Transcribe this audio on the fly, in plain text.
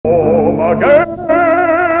Home again,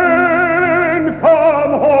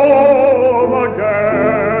 come home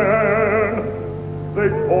again. They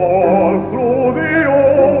fall through the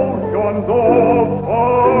oceans of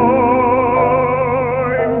time.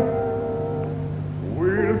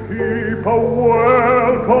 We'll keep a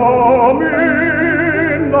welcome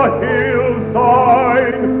in the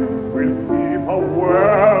hillside. We'll keep a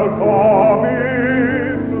welcome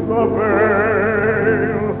in the vale.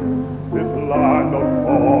 This land of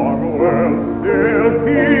song will still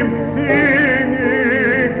keep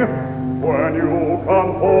singing when you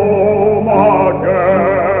come home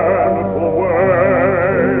again to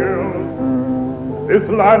Wales. This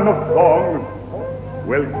land of song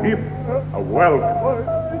will keep a welcome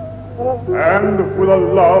and with a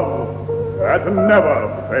love that never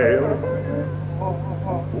fails.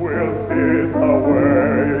 We'll sit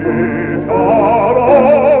away all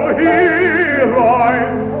of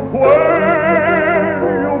Hillside when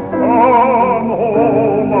you come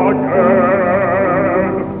home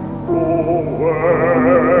again to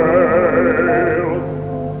Wales.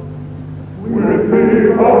 We'll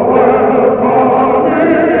keep a welcome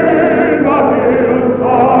in the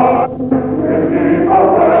hillside. We'll keep a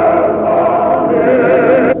welcome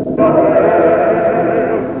in the vale.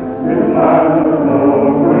 This land of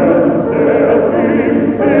song will still keep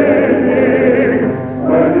singing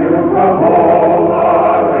when you come home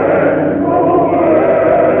again to Wales.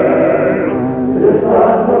 This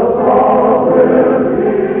land of song will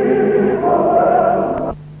keep a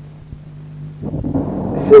welcome.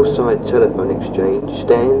 Hillside Telephone Exchange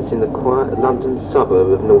stands in the quiet London suburb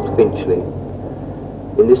of North Finchley.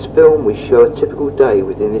 In this film we show a typical day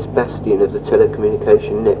within this bastion of the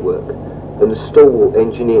telecommunication network and the stalwart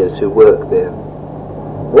engineers who work there.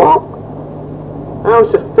 What? Oh,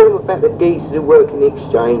 it's a film about the geezers who work in the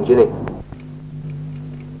exchange, isn't it?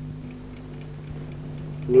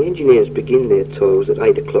 The engineers begin their toils at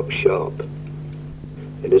 8 o'clock sharp.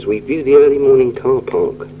 And as we view the early morning car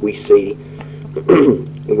park, we see,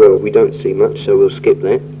 well, we don't see much, so we'll skip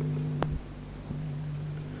that.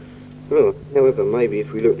 Oh, however, maybe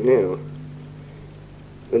if we look now.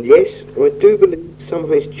 And yes, I do believe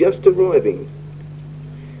someone is just arriving.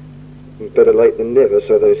 Better late than never,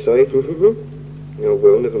 so they say. Oh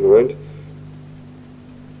well, never mind.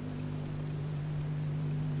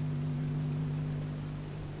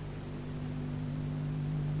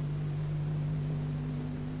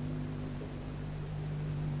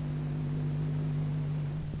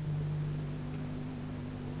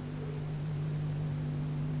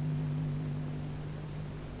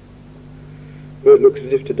 Well, it looks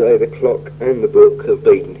as if today the clock and the book have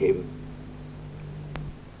beaten him.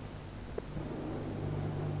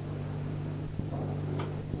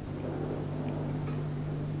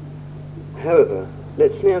 However,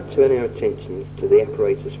 let's now turn our attentions to the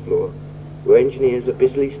apparatus floor, where engineers are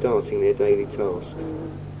busily starting their daily tasks.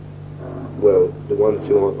 Well, the ones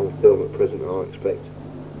who aren't on film at present, I expect.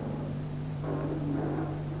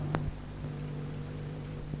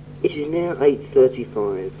 It is now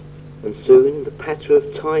 8:35. And soon the patter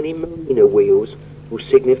of tiny marina wheels will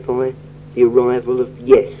signify the arrival of,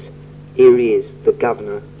 yes, here he is, the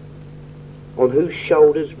governor, on whose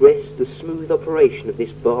shoulders rests the smooth operation of this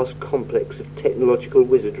vast complex of technological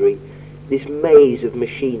wizardry, this maze of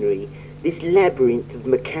machinery, this labyrinth of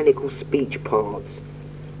mechanical speech paths.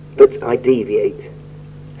 But I deviate.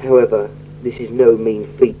 However, this is no mean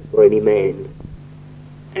feat for any man.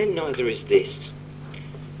 And neither is this.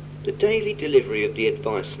 The daily delivery of the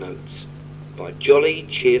advice notes by jolly,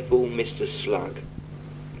 cheerful Mr. Slug.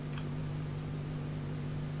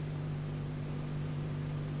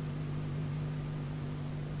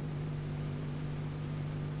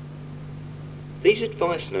 These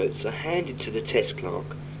advice notes are handed to the test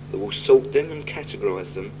clerk, who will sort them and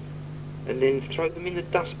categorise them, and then throw them in the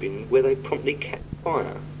dustbin where they promptly catch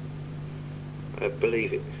fire. I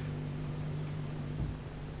believe it.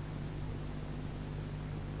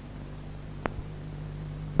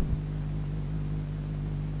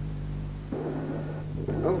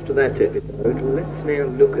 After that episode, let's now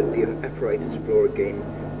look at the apparatus floor again,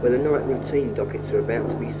 where the night routine dockets are about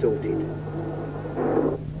to be sorted.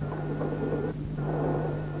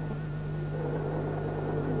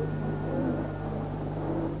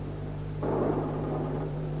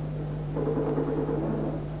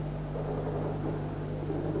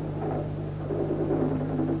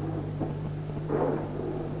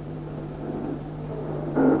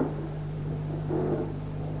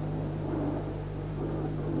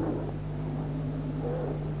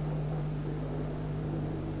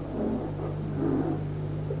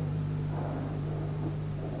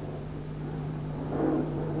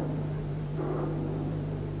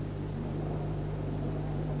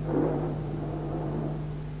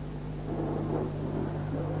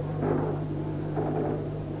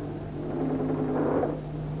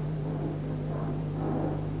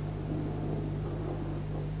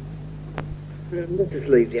 Let us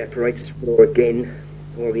leave the apparatus floor again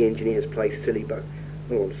while the engineers play silly but...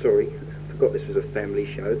 Oh, I'm sorry. I forgot this was a family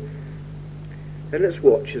show. And let's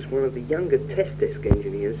watch as one of the younger test desk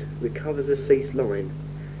engineers recovers a seized line.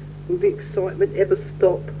 Will the excitement ever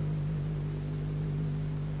stop?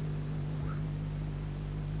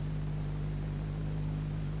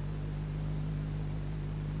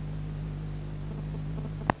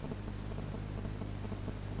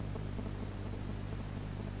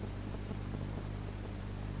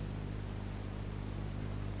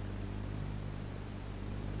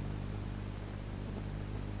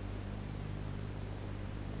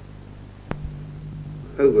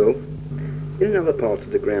 Oh well. In another part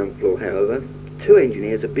of the ground floor, however, two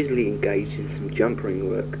engineers are busily engaged in some jumpering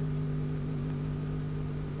work.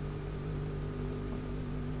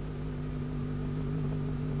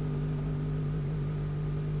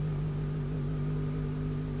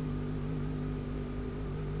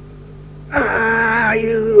 Ah,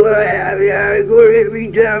 you got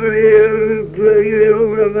me down here.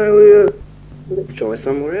 Let's try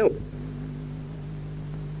somewhere else.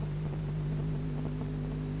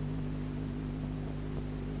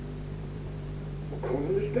 I can't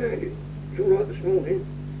understand it. It's all right this morning.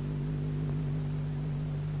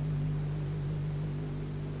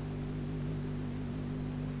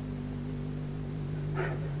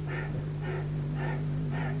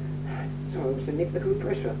 So it's the nick the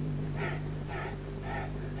compressor.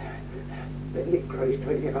 Let Nick Crow's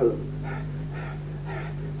taking it home.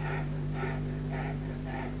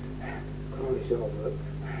 Can't this all work?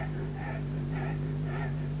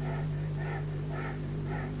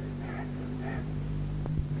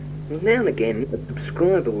 Now and again, a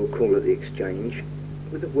subscriber will call at the exchange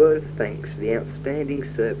with a word of thanks for the outstanding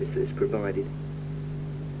services provided.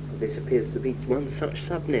 This appears to be one such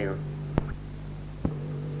sub now.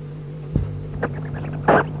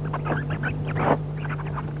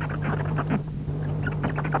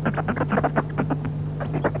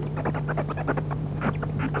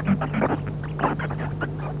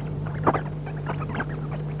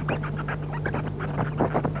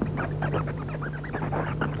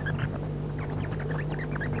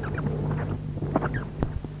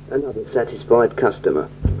 Another satisfied customer.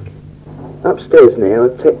 Upstairs now,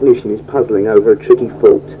 a technician is puzzling over a tricky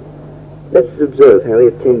fault. Let us observe how he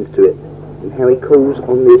attends to it, and how he calls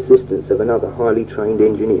on the assistance of another highly trained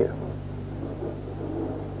engineer.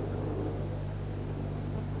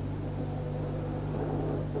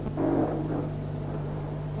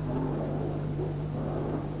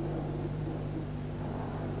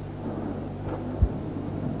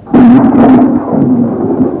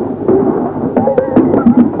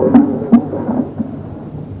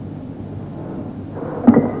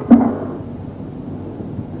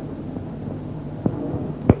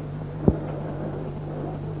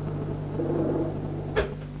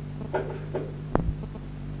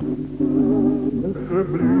 The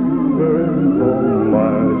bluebird on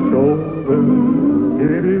my shoulder,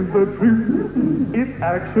 it is the truth, it's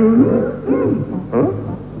action. Huh?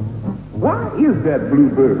 Why is that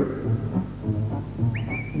bluebird?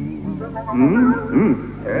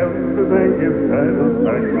 Everything is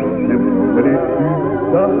satisfaction, lippity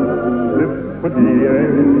lippity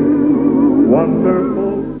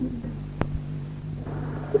wonderful.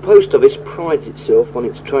 The post office prides itself on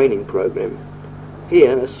its training program.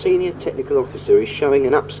 Here, a senior technical officer is showing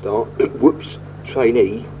an upstart, whoops,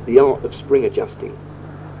 trainee, the art of spring adjusting.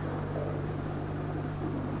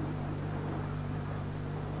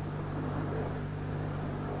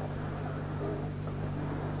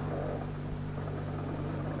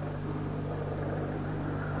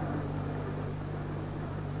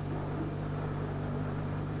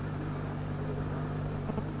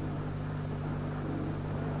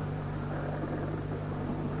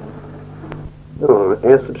 Oh,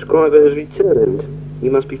 our subscriber has returned. He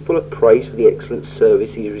must be full of praise for the excellent service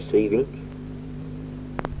he is receiving.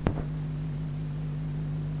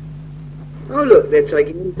 Oh look, they're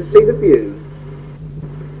taking him to see the view.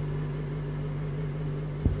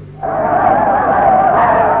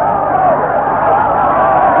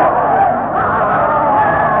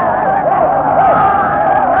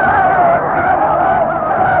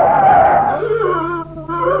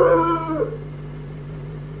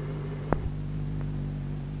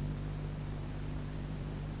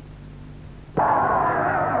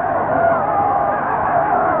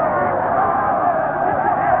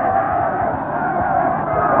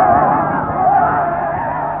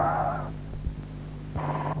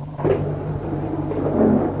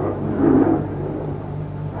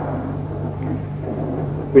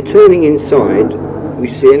 Returning inside, we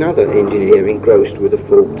see another engineer engrossed with a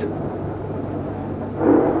fault.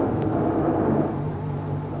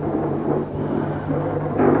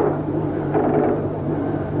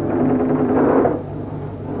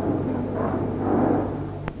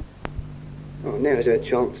 has our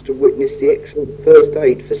chance to witness the excellent first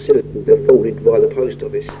aid facilities afforded by the post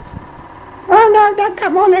office. Oh no, don't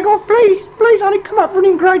come on, leg off, please. Please, honey, come up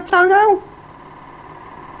running great toenail.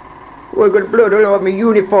 We've got blood all over my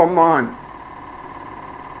uniform, man.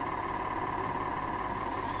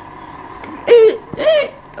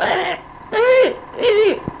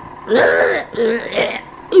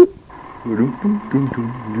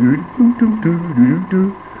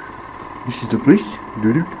 This is the place.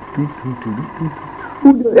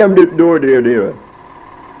 Who the damn this door there?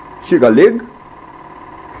 Shake a leg.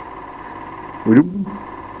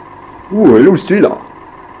 Oh, hello, Stella.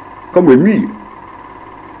 Come with me.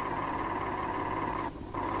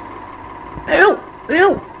 Help!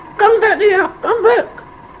 Come back here! Come back!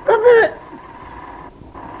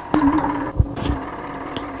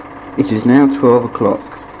 It is now 12 o'clock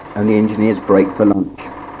and the engineers break for lunch.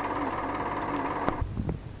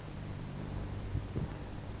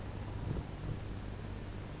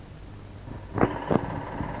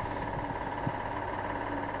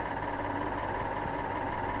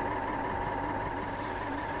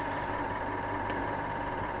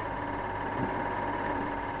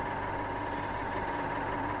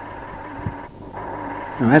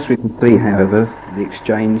 Now, as we can see, however, the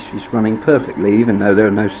exchange is running perfectly, even though there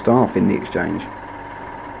are no staff in the exchange.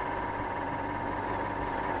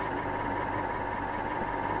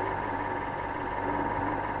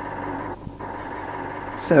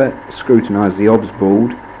 So, scrutinise the obs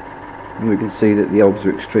board, and we can see that the obs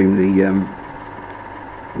are extremely,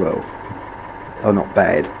 well, are not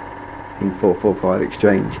bad in 445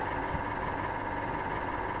 exchange.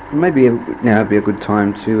 Maybe now would be a good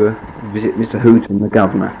time to visit Mr. Hooton, the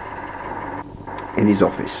governor, in his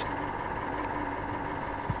office.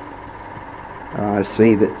 I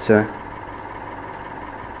see that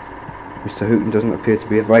Mr. Hooton doesn't appear to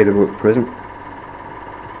be available at present.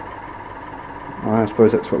 I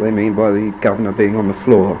suppose that's what they mean by the governor being on the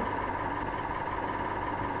floor.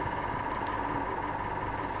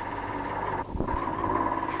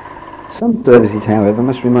 Some services, however,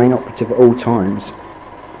 must remain operative at all times.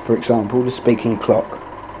 For example, the speaking clock.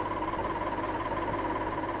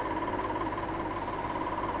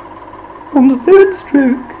 On the third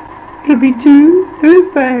stroke, it'll be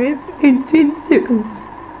 2:05 and 10 seconds.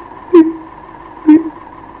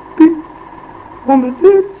 On the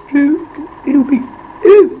third stroke, it'll be...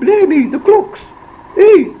 Oh, blimey, the clocks!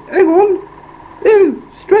 Hey, hang on! Oh,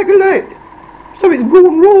 strike a light! Something's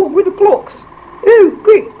gone wrong with the clocks! Oh,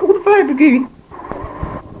 quick, call the fire brigade!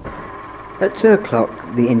 At 2 o'clock,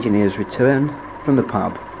 the engineers return from the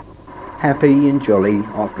pub, happy and jolly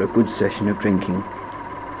after a good session of drinking,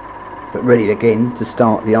 but ready again to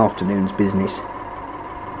start the afternoon's business.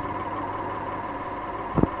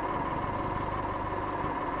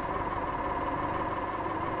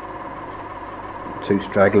 Two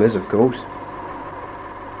stragglers, of course.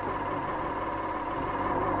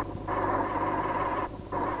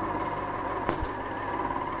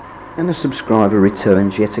 And the subscriber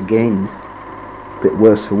returns yet again. Bit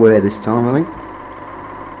worse for wear this time, I think.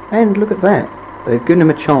 And look at that, they've given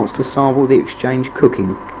him a chance to sample the exchange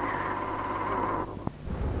cooking.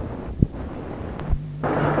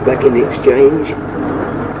 Back in the exchange,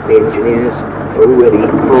 the engineers are already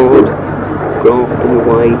hard, grafting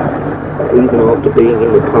away, even after being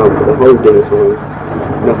in the pub for the whole dinner time.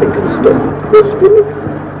 Nothing can stop them.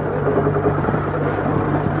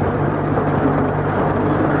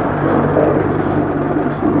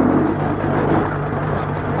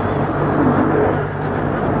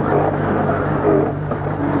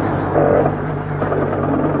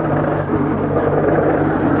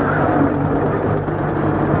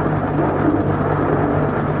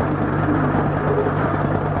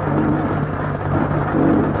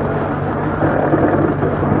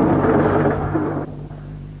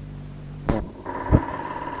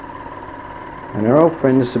 And our old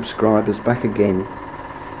friend the subscriber's back again.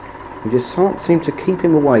 We just can't seem to keep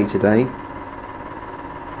him away today.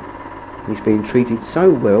 He's been treated so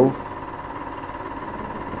well.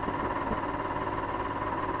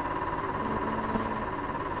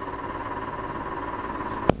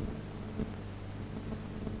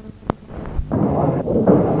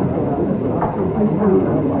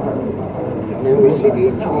 Now we see the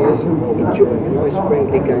engineers enjoying a nice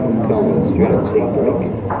friendly game of cards during a tea break.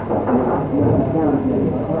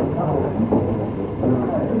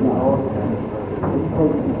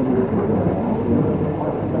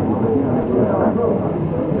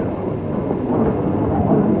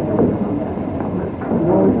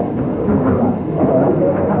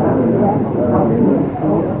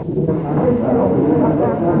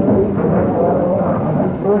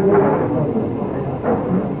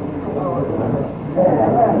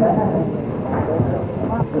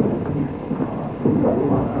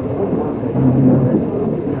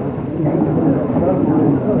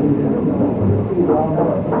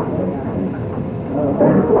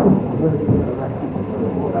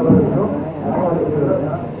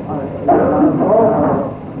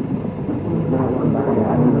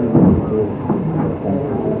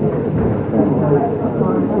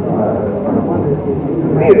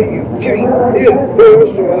 Here, you cheat. Here,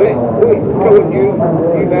 first, all right. Wait, come on,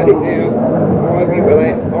 you've had it now. I'll have you for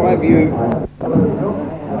that. I'll have you.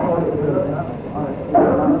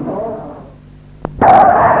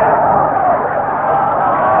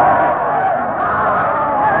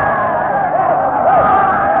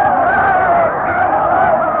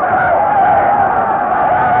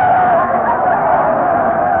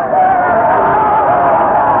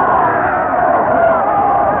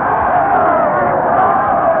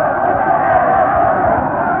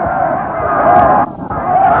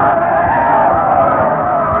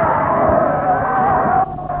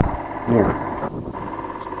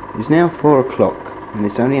 It's now 4 o'clock and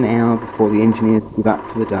it's only an hour before the engineers give up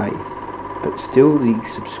for the day, but still the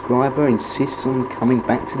subscriber insists on coming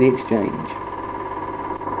back to the exchange.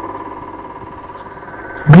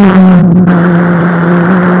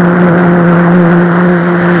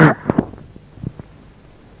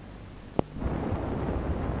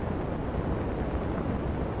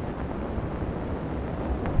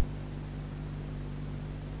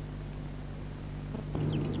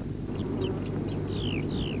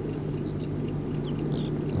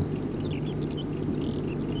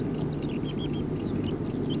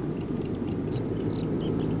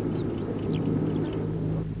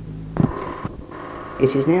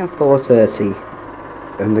 It is now 4:30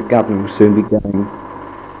 and the governor will soon be going,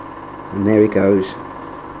 and there he goes,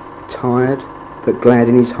 tired but glad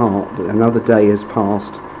in his heart that another day has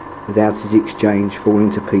passed without his exchange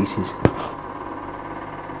falling to pieces.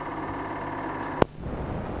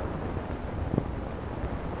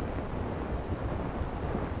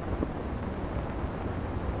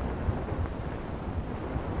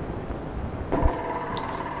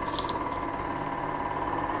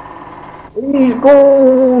 He's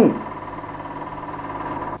gone!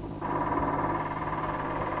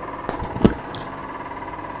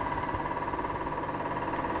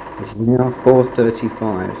 It is now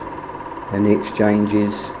 4:35 and the exchange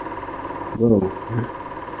is, well,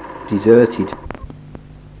 deserted.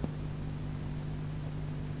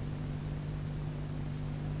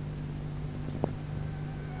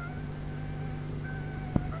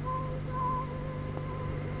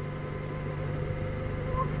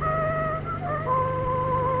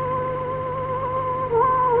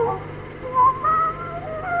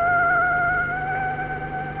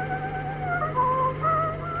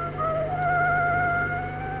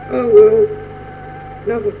 Oh well,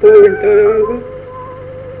 another boring day over.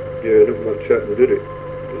 Yeah, not much happened, did it?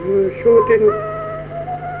 Sure didn't.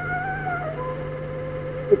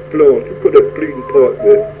 Oh, Blanche, you put that bleeding pipe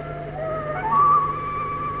there.